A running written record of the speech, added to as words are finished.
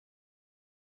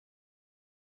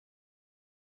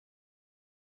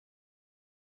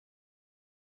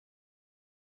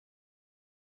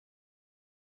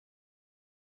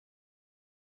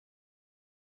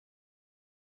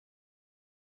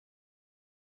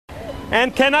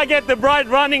And can I get the bride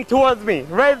running towards me?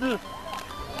 Red.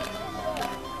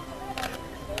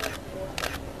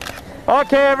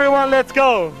 Okay, everyone, let's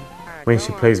go. When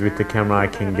she plays with the camera, I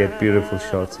can get beautiful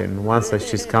shots, and once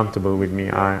she's comfortable with me,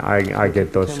 I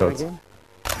get those shots.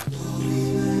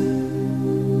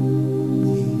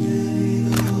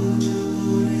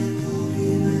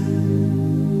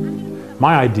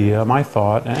 My idea, my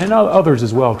thought, and others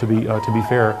as well, to be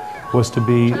fair, was to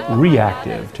be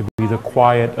reactive, to be the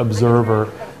quiet observer,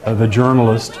 the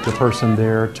journalist, the person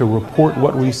there to report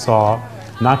what we saw,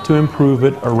 not to improve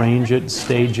it, arrange it,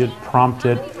 stage it, prompt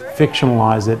it,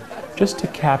 fictionalize it, just to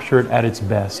capture it at its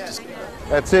best.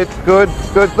 That's it, good,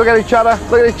 good. Look at each other,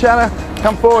 look at each other.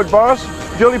 Come forward, Boris.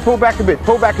 Julie, pull back a bit,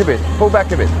 pull back a bit, pull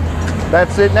back a bit.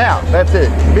 That's it now, that's it.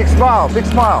 Big smile, big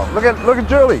smile. Look at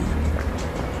Julie.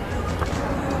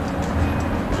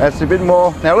 That's a bit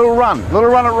more. Now a little run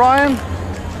at Ryan.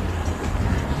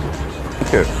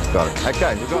 Good, got it.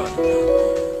 Okay, you got it.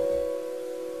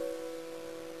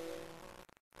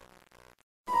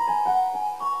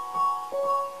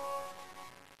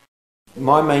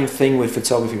 My main thing with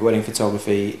photography, wedding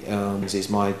photography, is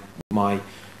my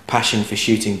passion for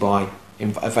shooting by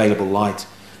available light.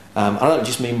 I don't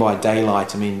just mean by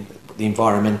daylight, I mean the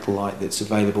environmental light that's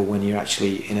available when you're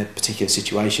actually in a particular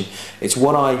situation. It's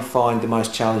what I find the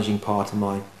most challenging part of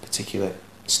my particular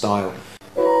style.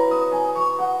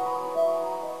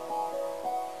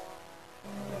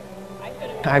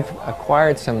 I've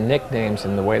acquired some nicknames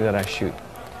in the way that I shoot.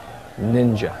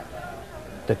 Ninja,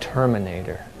 the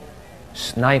Terminator,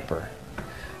 Sniper,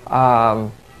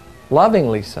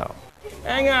 lovingly so.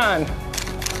 Hang on.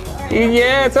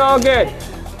 Yeah, it's all good.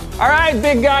 All right,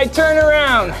 big guy, turn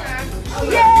around.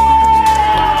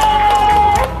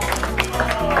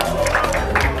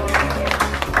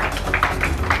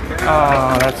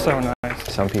 Oh, that's so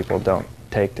nice. Some people don't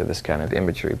take to this kind of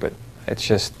imagery, but it's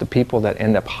just the people that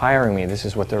end up hiring me, this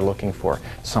is what they're looking for,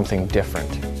 something different.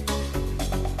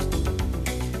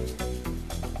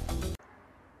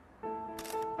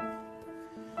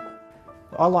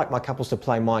 I like my couples to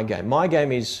play my game. My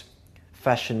game is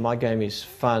fashion, my game is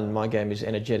fun, my game is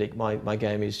energetic, my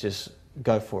game is just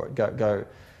go for it, go,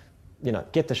 you know,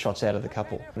 get the shots out of the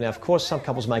couple. Now, of course, some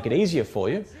couples make it easier for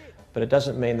you, but it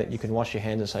doesn't mean that you can wash your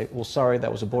hands and say, well, sorry,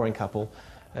 that was a boring couple.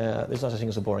 There's no such thing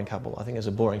as a boring couple. I think there's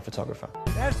a boring photographer.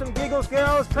 Have some giggles,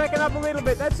 girls. Crank it up a little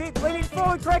bit. That's it. Leaning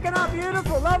forward, crank it up.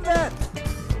 Beautiful. Love that.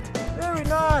 Very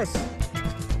nice.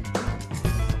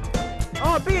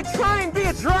 Oh, be a train,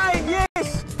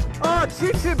 yes. Oh,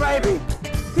 choo-choo, baby.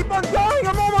 Keep on going,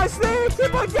 I'm almost there.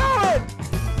 Keep on going.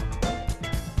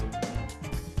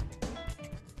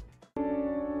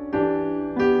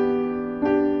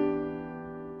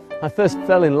 I first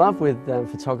fell in love with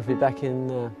photography back in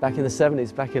the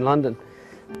 70s, back in London.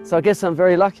 So I guess I'm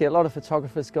very lucky. A lot of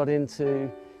photographers got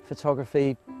into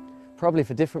photography probably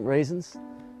for different reasons.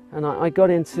 And I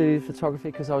got into photography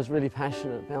because I was really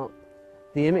passionate about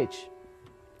the image.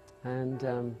 And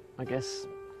I guess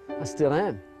I still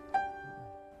am.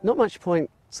 Not much point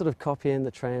sort of copying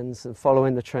the trends and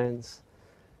following the trends.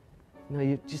 You know,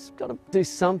 you've just got to do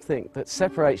something that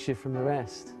separates you from the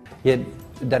rest. Yeah,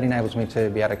 that enables me to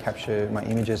be able to capture my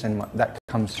images, and that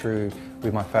comes through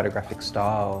with my photographic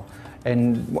style.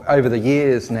 And over the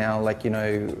years now, like, you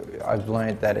know, I've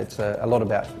learned that it's a lot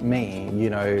about me, you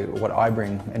know, what I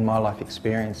bring and my life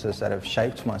experiences that have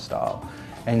shaped my style.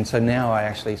 And so now I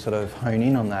actually sort of hone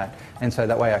in on that, and so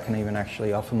that way I can even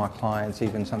actually offer my clients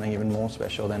even something even more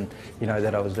special than, you know,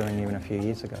 that I was doing even a few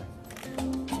years ago.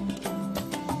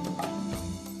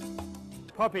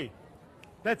 Poppy,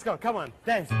 let's go, come on,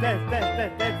 dance, dance,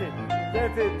 dance, dance, that's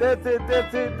it, that's it,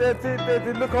 that's it, that's it, that's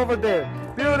it, look over there,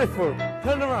 beautiful,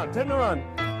 turn around,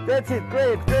 that's it,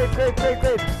 great, great, great, great,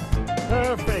 great,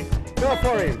 perfect, go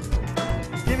for it,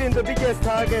 give him the biggest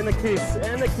hug and a kiss,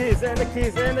 and a kiss, and a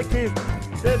kiss, and a kiss,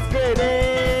 that's great,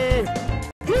 hey,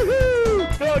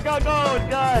 woohoo, go, go, go,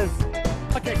 guys,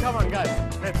 okay, come on, guys,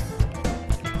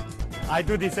 I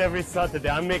do this every Saturday,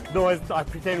 I make noise, I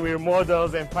pretend we're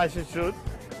models and fashion shoot.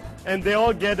 And they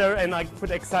all gather and I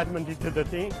put excitement into the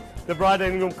thing. The bride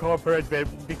and groom cooperate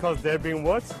because they're being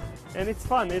watched. And it's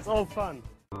fun, it's all fun.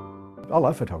 I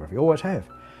love photography, always have.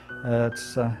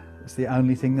 It's the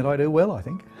only thing that I do well, I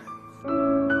think.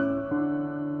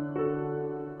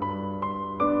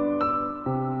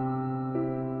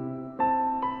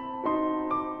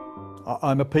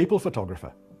 I'm a people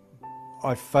photographer.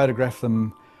 I photograph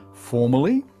them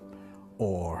formally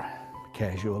or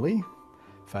casually,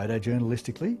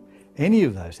 photojournalistically. Any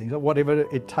of those things, whatever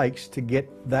it takes to get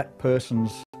that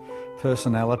person's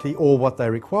personality or what they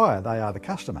require. They are the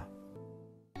customer.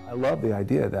 I love the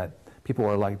idea that people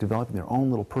are like developing their own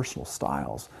little personal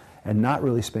styles and not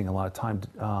really spending a lot of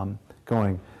time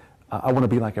going, I want to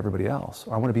be like everybody else,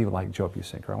 or I want to be like Joe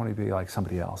Busink, or I want to be like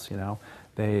somebody else, you know.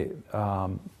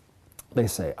 They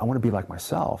say, I want to be like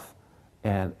myself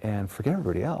and forget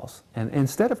everybody else. And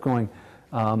instead of going,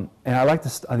 and I like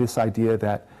this idea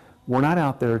that we're not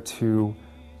out there to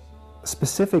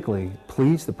specifically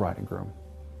please the bride and groom.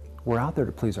 We're out there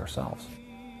to please ourselves.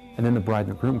 And then the bride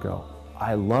and the groom go,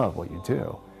 I love what you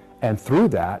do. And through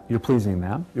that, you're pleasing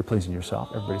them, you're pleasing yourself,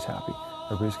 everybody's happy,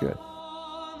 everybody's good.